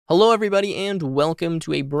Hello everybody and welcome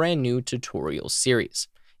to a brand new tutorial series.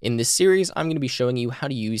 In this series, I'm going to be showing you how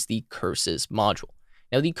to use the Curses module.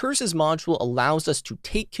 Now the Curses module allows us to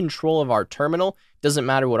take control of our terminal. Doesn't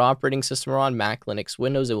matter what operating system we're on, Mac, Linux,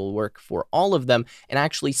 Windows, it will work for all of them, and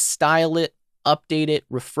actually style it, update it,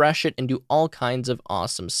 refresh it, and do all kinds of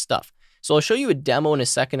awesome stuff. So I'll show you a demo in a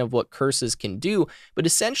second of what Curses can do, but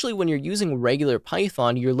essentially when you're using regular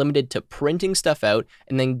Python, you're limited to printing stuff out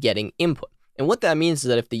and then getting input. And what that means is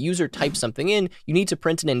that if the user types something in, you need to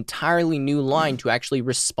print an entirely new line to actually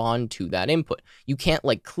respond to that input. You can't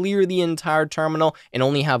clear the entire terminal and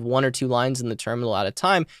only have one or two lines in the terminal at a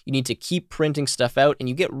time. You need to keep printing stuff out and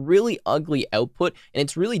you get really ugly output, and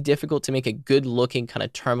it's really difficult to make a good looking kind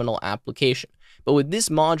of terminal application. But with this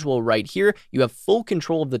module right here, you have full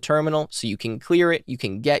control of the terminal, so you can clear it, you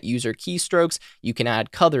can get user keystrokes, you can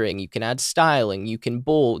add coloring, you can add styling, you can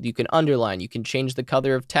bold, you can underline, you can change the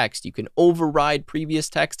color of text, you can override previous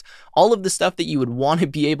text. All of the stuff that you would want to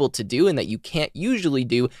be able to do and that you can't usually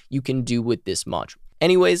do, you can do with this module.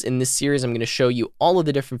 Anyways, in this series, I'm going to show you all of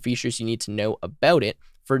the different features you need to know about it.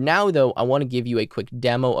 For now, though, I want to give you a quick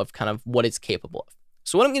demo of kind of what it's capable of.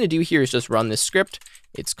 So what I'm going to do here is just run this script.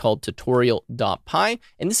 It's called tutorial.py,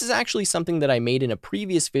 and this is actually something that I made in a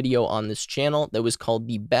previous video on this channel that was called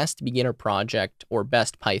the Best Beginner Project or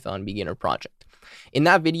Best Python Beginner Project. In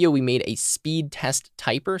that video, we made a speed test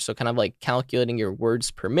typer, so kind of like calculating your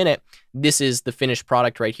words per minute. This is the finished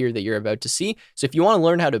product right here that you're about to see. So if you want to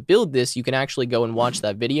learn how to build this, you can actually go and watch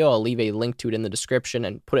that video. I'll leave a link to it in the description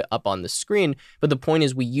and put it up on the screen. But the point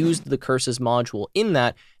is we used the Curses module in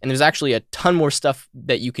that, and there's actually a ton more stuff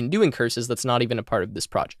that you can do in Curses that's not even a part of this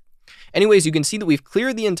project. Anyways, you can see that we've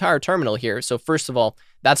cleared the entire terminal here. So first of all,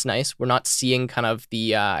 that's nice. We're not seeing kind of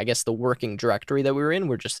the, I guess, the working directory that we were in.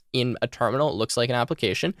 We're just in a terminal. It looks like an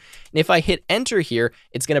application. And if I hit enter here,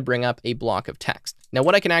 it's going to bring up a block of text. Now,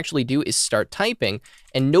 what I can actually do is start typing,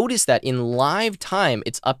 and notice that in live time,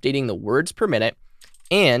 it's updating the words per minute.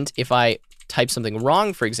 And if I type something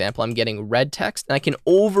wrong, for example, I'm getting red text, and I can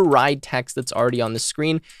override text that's already on the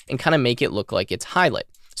screen and kind of make it look like it's highlighted.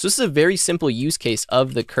 So this is a very simple use case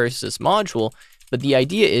of the Curses module, but the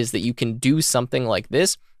idea is that you can do something like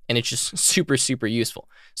this, and it's just super, super useful.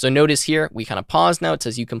 So notice here, we kind of pause now. It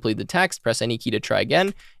says you complete the text, press any key to try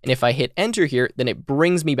again. And if I hit enter here, then it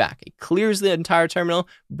brings me back. It clears the entire terminal,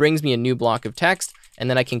 brings me a new block of text, and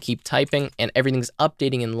then I can keep typing, and everything's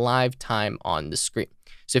updating in live time on the screen.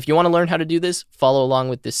 So if you want to learn how to do this, follow along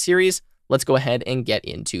with this series. Let's go ahead and get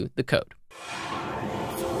into the code.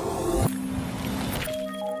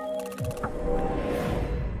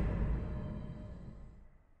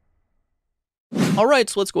 All right,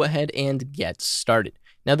 so let's go ahead and get started.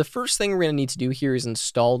 Now, the first thing we're going to need to do here is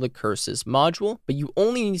install the Curses module, but you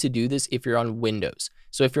only need to do this if you're on Windows.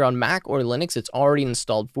 So if you're on Mac or Linux, it's already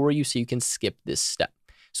installed for you, so you can skip this step.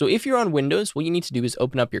 So if you're on Windows, what you need to do is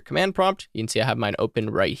open up your command prompt. You can see I have mine open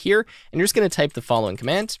right here, and you're just going to type the following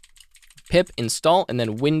command, pip install, and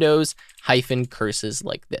then Windows-Curses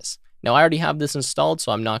like this. Now, I already have this installed,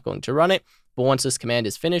 so I'm not going to run it, but once this command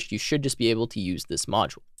is finished, you should just be able to use this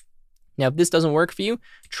module. Now, if this doesn't work for you,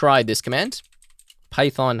 try this command,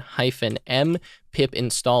 python-m pip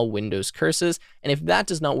install Windows Curses. And if that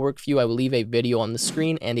does not work for you, I will leave a video on the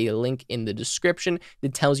screen and a link in the description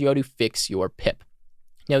that tells you how to fix your pip.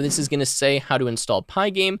 Now, this is going to say how to install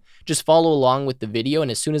Pygame. Just follow along with the video,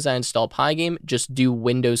 and as soon as I install Pygame, just do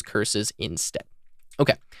Windows Curses instead.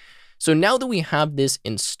 Okay, so now that we have this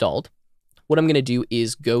installed, what I'm going to do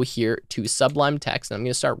is go here to Sublime Text, and I'm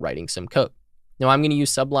going to start writing some code. Now, I'm going to use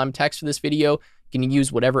Sublime Text for this video. You can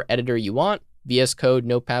use whatever editor you want. VS Code,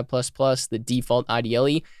 Notepad++, the default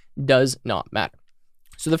IDLE, does not matter.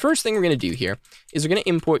 So the first thing we're going to do here is we're going to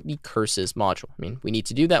import the Curses module. I mean, we need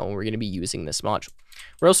to do that when we're going to be using this module.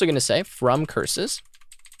 We're also going to say from Curses,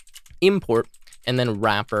 import, and then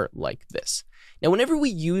wrapper like this. Now, whenever we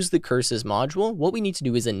use the Curses module, what we need to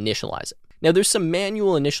do is initialize it. Now, there's some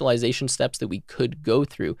manual initialization steps that we could go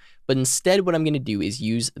through, but instead what I'm going to do is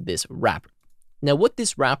use this wrapper. Now, what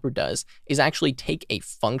this wrapper does is actually take a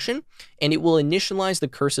function, and it will initialize the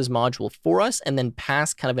Curses module for us and then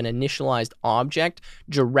pass kind of an initialized object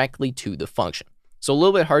directly to the function. So a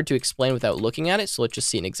little bit hard to explain without looking at it, so let's just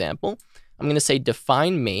see an example. I'm going to say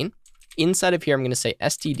define main. Inside of here, I'm going to say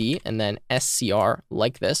std and then scr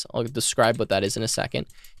like this. I'll describe what that is in a second.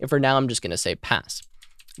 And for now, I'm just going to say pass.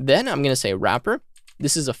 Then I'm going to say wrapper.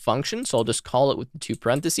 This is a function, so I'll just call it with the two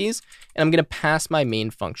parentheses, and I'm going to pass my main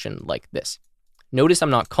function like this. Notice I'm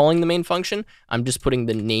not calling the main function, I'm just putting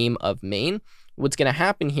the name of main. what's going to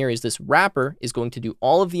happen here is this wrapper is going to do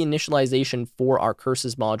all of the initialization for our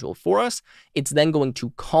curses module for us. It's then going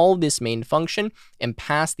to call this main function and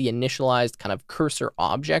pass the initialized kind of cursor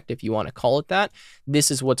object, if you want to call it that. This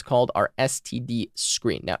is what's called our STD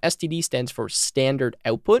screen. Now, STD stands for standard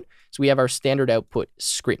output. So we have our standard output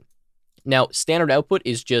screen. Now, standard output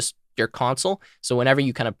is just your console. So whenever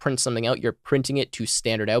you kind of print something out, you're printing it to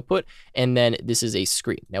standard output. And then this is a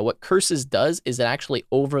screen. Now, what Curses does is it actually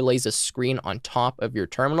overlays a screen on top of your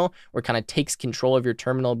terminal, or kind of takes control of your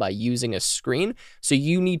terminal by using a screen. So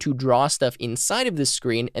you need to draw stuff inside of this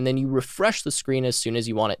screen, and then you refresh the screen as soon as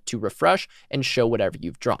you want it to refresh and show whatever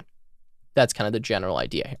you've drawn. That's kind of the general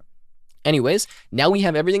idea here. Anyways, now we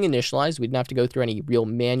have everything initialized. We didn't have to go through any real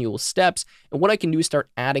manual steps. And what I can do is start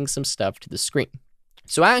adding some stuff to the screen.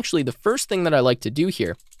 So actually, the first thing that I like to do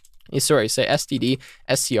here is, say std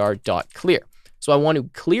scr.clear. So I want to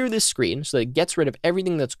clear this screen so that it gets rid of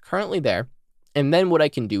everything that's currently there. And then what I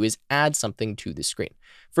can do is add something to the screen.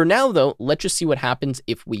 For now, though, let's just see what happens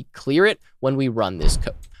if we clear it when we run this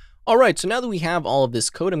code. All right, so now that we have all of this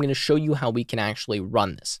code, I'm going to show you how we can actually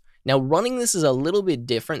run this. Now, running this is a little bit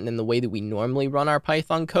different than the way that we normally run our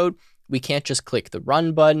Python code. We can't just click the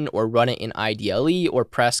run button or run it in IDLE or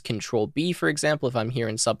press Control B, for example, if I'm here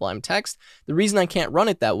in Sublime Text. The reason I can't run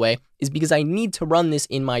it that way is because I need to run this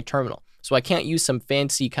in my terminal. So I can't use some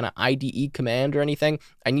fancy kind of IDE command or anything.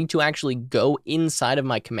 I need to actually go inside of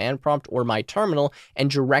my command prompt or my terminal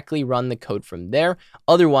and directly run the code from there.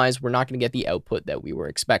 Otherwise, we're not going to get the output that we were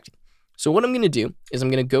expecting. So what I'm going to do is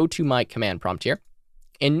I'm going to go to my command prompt here,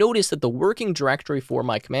 and notice that the working directory for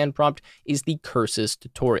my command prompt is the curses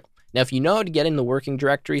tutorial. Now, if you know how to get in the working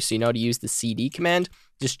directory, so you know how to use the cd command,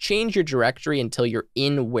 just change your directory until you're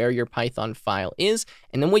in where your Python file is.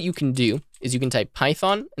 And then what you can do is you can type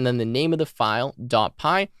Python and then the name of the file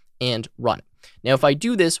 .py and run it. Now, if I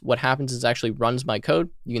do this, what happens is it actually runs my code.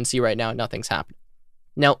 You can see right now, nothing's happening.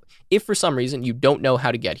 Now, if for some reason you don't know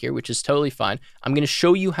how to get here, which is totally fine, I'm going to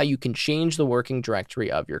show you how you can change the working directory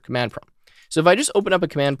of your command prompt. So if I just open up a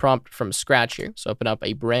command prompt from scratch here, so open up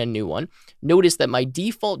a brand new one, notice that my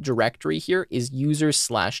default directory here is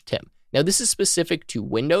users/tim. Now this is specific to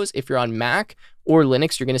Windows. If you're on Mac or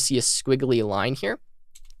Linux, you're going to see a squiggly line here.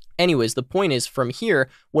 Anyways, the point is from here,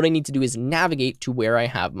 what I need to do is navigate to where I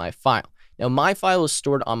have my file. Now my file is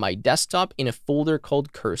stored on my desktop in a folder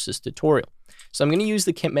called Curses Tutorial. So I'm going to use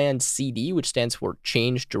the command cd, which stands for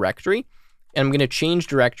change directory, and I'm going to change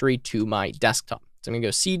directory to my desktop. So I'm going to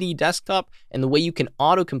go cd desktop, and the way you can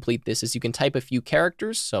autocomplete this is you can type a few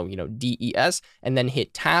characters, so DES, and then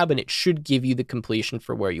hit tab, and it should give you the completion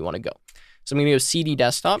for where you want to go. So I'm going to go cd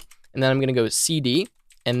desktop, and then I'm going to go cd,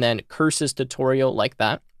 and then curses tutorial like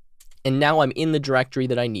that. And now I'm in the directory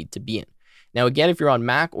that I need to be in. Now, again, if you're on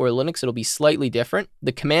Mac or Linux, it'll be slightly different.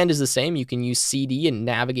 The command is the same. You can use cd and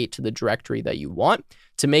navigate to the directory that you want.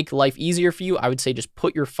 To make life easier for you, I would say just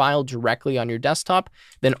put your file directly on your desktop.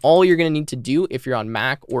 Then all you're going to need to do if you're on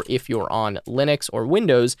Mac or if you're on Linux or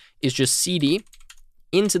Windows is just cd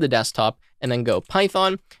into the desktop and then go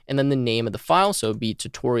Python and then the name of the file. So it'd be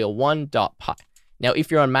tutorial1.py. Now,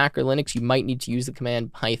 if you're on Mac or Linux, you might need to use the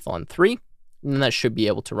command python3, and then that should be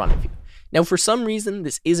able to run it for you. Now, for some reason,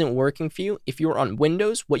 this isn't working for you. If you're on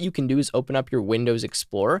Windows, what you can do is open up your Windows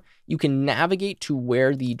Explorer. You can navigate to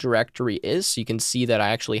where the directory is. So you can see that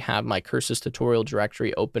I actually have my Curses tutorial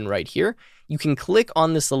directory open right here. You can click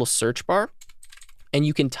on this little search bar and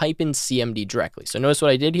you can type in CMD directly. So notice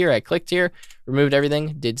what I did here. I clicked here, removed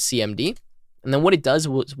everything, did CMD. And then what it does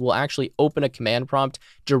is we'll actually open a command prompt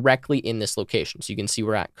directly in this location. So you can see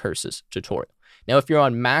we're at Curses tutorial. Now, if you're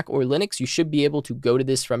on Mac or Linux, you should be able to go to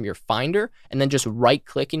this from your Finder and then just right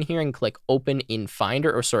click in here and click open in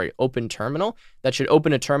Finder, or sorry, open terminal. That should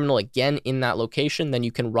open a terminal again in that location. Then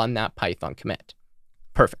you can run that Python command.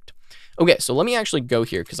 Perfect. Okay, so let me actually go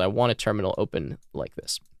here because I want a terminal open like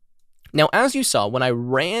this. Now, as you saw, when I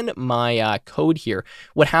ran my code here,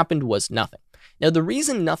 what happened was nothing. Now, the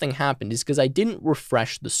reason nothing happened is because I didn't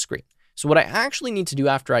refresh the screen. So what I actually need to do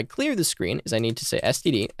after I clear the screen is I need to say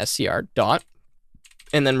std scr dot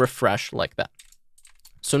and then refresh like that.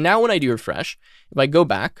 So now when I do refresh, if I go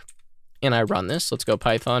back and I run this, let's go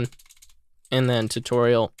Python and then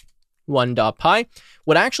tutorial1.py.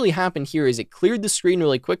 What actually happened here is it cleared the screen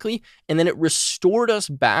really quickly and then it restored us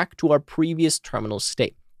back to our previous terminal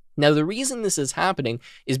state. Now, the reason this is happening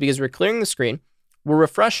is because we're clearing the screen, we're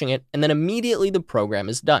refreshing it, and then immediately the program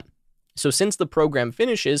is done. So since the program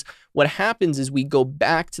finishes, what happens is we go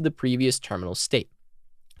back to the previous terminal state.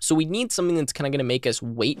 So we need something that's kind of going to make us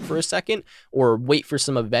wait for a second or wait for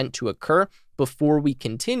some event to occur before we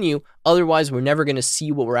continue. Otherwise, we're never going to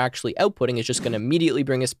see what we're actually outputting. It's just going to immediately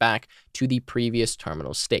bring us back to the previous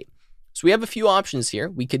terminal state. So we have a few options here.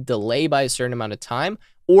 We could delay by a certain amount of time,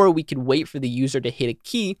 or we could wait for the user to hit a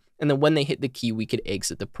key, and then when they hit the key, we could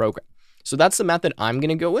exit the program. So that's the method I'm going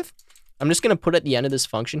to go with. I'm just going to put at the end of this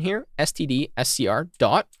function here, std_scr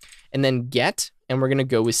dot, and then get, and we're going to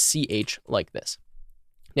go with ch like this.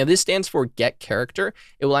 Now this stands for get character.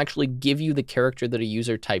 It will actually give you the character that a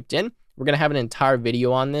user typed in. We're going to have an entire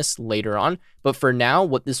video on this later on, but for now,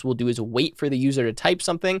 what this will do is wait for the user to type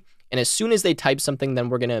something, and as soon as they type something, then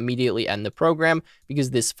we're going to immediately end the program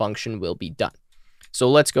because this function will be done. So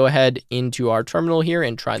let's go ahead into our terminal here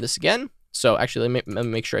and try this again. So actually, let me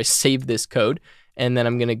make sure I save this code, and then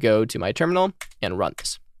I'm going to go to my terminal and run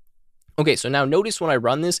this. Okay, so now notice when I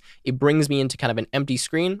run this, it brings me into kind of an empty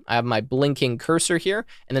screen. I have my blinking cursor here,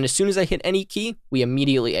 and then as soon as I hit any key, we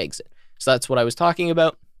immediately exit. So that's what I was talking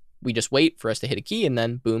about. We just wait for us to hit a key, and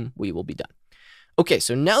then boom, we will be done. Okay,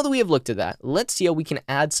 so now that we have looked at that, let's see how we can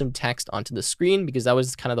add some text onto the screen, because that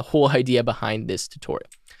was kind of the whole idea behind this tutorial.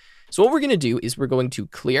 So what we're going to do is we're going to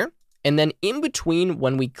clear, and then in between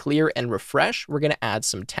when we clear and refresh, we're going to add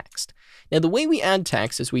some text. Now the way we add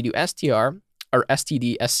text is we do std_scr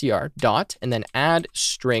dot, and then add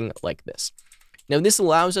string like this. Now this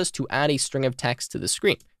allows us to add a string of text to the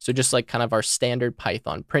screen. So just like kind of our standard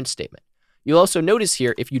Python print statement. You'll also notice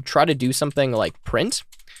here, if you try to do something like print,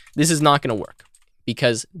 this is not going to work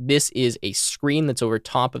because this is a screen that's over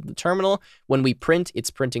top of the terminal. When we print, it's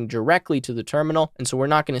printing directly to the terminal. And so we're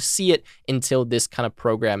not going to see it until this kind of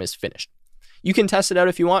program is finished. You can test it out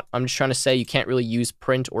if you want. I'm just trying to say you can't really use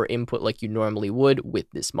print or input like you normally would with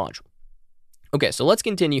this module. Okay, so let's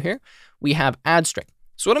continue here. We have add string.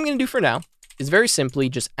 So what I'm going to do for now is very simply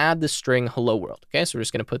just add the string hello world. Okay, so we're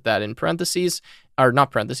just going to put that in parentheses, or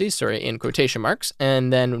not parentheses, sorry, in quotation marks.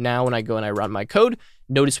 And then now when I go and I run my code,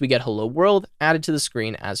 notice we get hello world added to the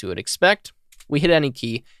screen as you would expect. We hit any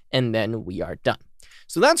key and then we are done.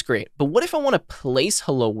 So that's great. But what if I want to place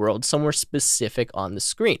hello world somewhere specific on the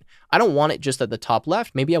screen? I don't want it just at the top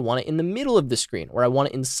left. Maybe I want it in the middle of the screen, or I want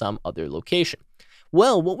it in some other location.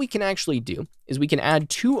 Well, what we can actually do is we can add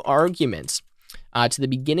two arguments to the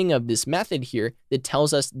beginning of this method here that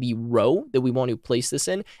tells us the row that we want to place this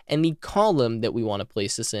in and the column that we want to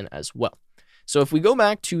place this in as well. So if we go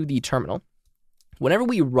back to the terminal, whenever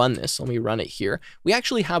we run this, let me run it here, we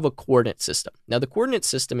actually have a coordinate system. Now the coordinate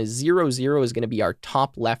system is 0, 0 is going to be our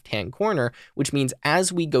top left-hand corner, which means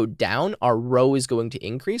as we go down, our row is going to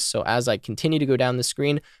increase. So as I continue to go down the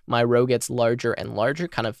screen, my row gets larger and larger,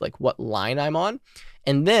 kind of like what line I'm on.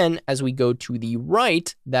 And then as we go to the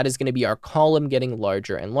right, that is going to be our column getting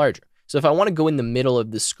larger and larger. So if I want to go in the middle of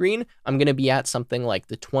the screen, I'm going to be at something like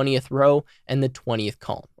the 20th row and the 20th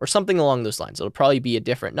column, or something along those lines. It'll probably be a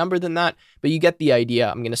different number than that, but you get the idea.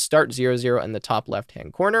 I'm going to start 0, 0 in the top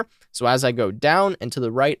left-hand corner. So as I go down and to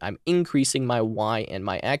the right, I'm increasing my Y and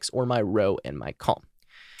my X, or my row and my column.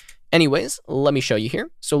 Anyways, let me show you here.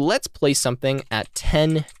 So let's place something at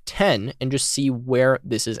 10, 10 and just see where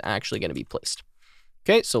this is actually going to be placed.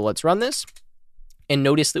 Okay, so let's run this and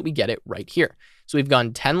notice that we get it right here. So we've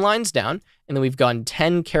gone 10 lines down, and then we've gone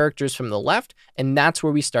 10 characters from the left, and that's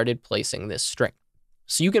where we started placing this string.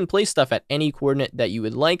 So you can place stuff at any coordinate that you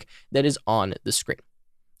would like that is on the screen.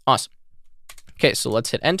 Awesome. Okay, so let's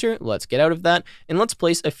hit enter. Let's get out of that, and let's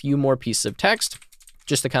place a few more pieces of text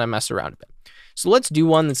just to kind of mess around a bit. So let's do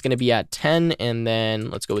one that's going to be at 10, and then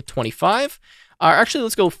let's go with 25. Actually,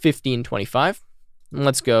 let's go 15, 25. And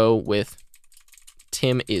let's go with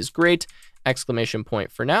Tim is great, exclamation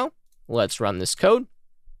point for now. Let's run this code.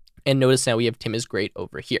 And notice now we have Tim is great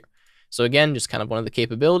over here. So again, just kind of one of the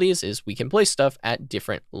capabilities is we can place stuff at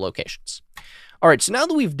different locations. All right, so now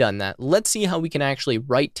that we've done that, let's see how we can actually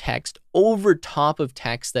write text over top of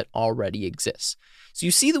text that already exists. So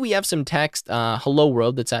you see that we have some text, hello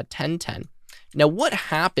world, that's at 10, 10. Now what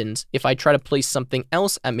happens if I try to place something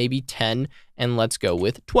else at maybe 10, and let's go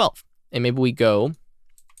with 12? And maybe we go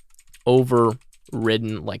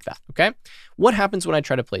overridden like that, okay? What happens when I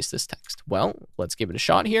try to place this text? Well, let's give it a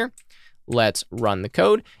shot here. Let's run the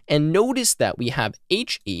code, and notice that we have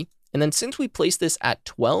HE, and then since we placed this at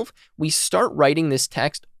 12, we start writing this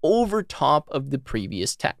text over top of the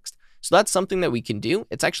previous text. So that's something that we can do.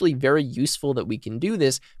 It's actually very useful that we can do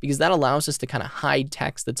this because that allows us to kind of hide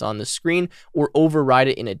text that's on the screen or override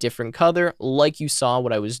it in a different color, like you saw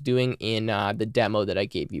what I was doing in the demo that I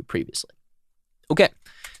gave you previously. Okay,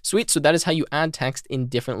 sweet. So that is how you add text in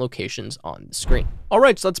different locations on the screen. All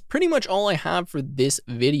right, so that's pretty much all I have for this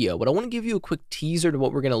video, but I want to give you a quick teaser to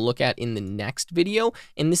what we're going to look at in the next video.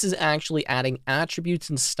 And this is actually adding attributes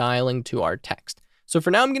and styling to our text. So for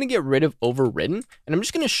now, I'm going to get rid of overridden, and I'm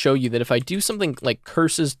just going to show you that if I do something like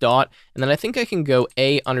curses dot, and then I think I can go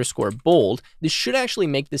a_bold, this should actually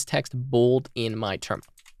make this text bold in my terminal.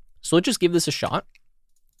 So let's just give this a shot.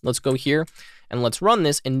 Let's go here and let's run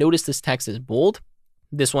this, and notice this text is bold.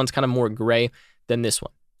 This one's kind of more gray than this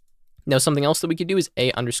one. Now, something else that we could do is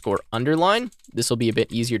a_underline. This will be a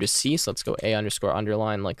bit easier to see. So let's go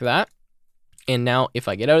a_underline like that. And now if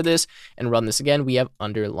I get out of this and run this again, we have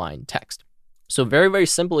underlined text. So very, very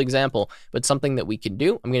simple example, but something that we can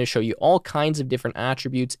do. I'm going to show you all kinds of different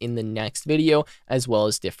attributes in the next video, as well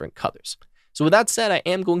as different colors. So with that said, I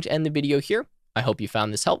am going to end the video here. I hope you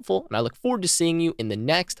found this helpful, and I look forward to seeing you in the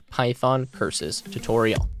next Python Curses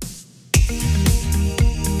tutorial.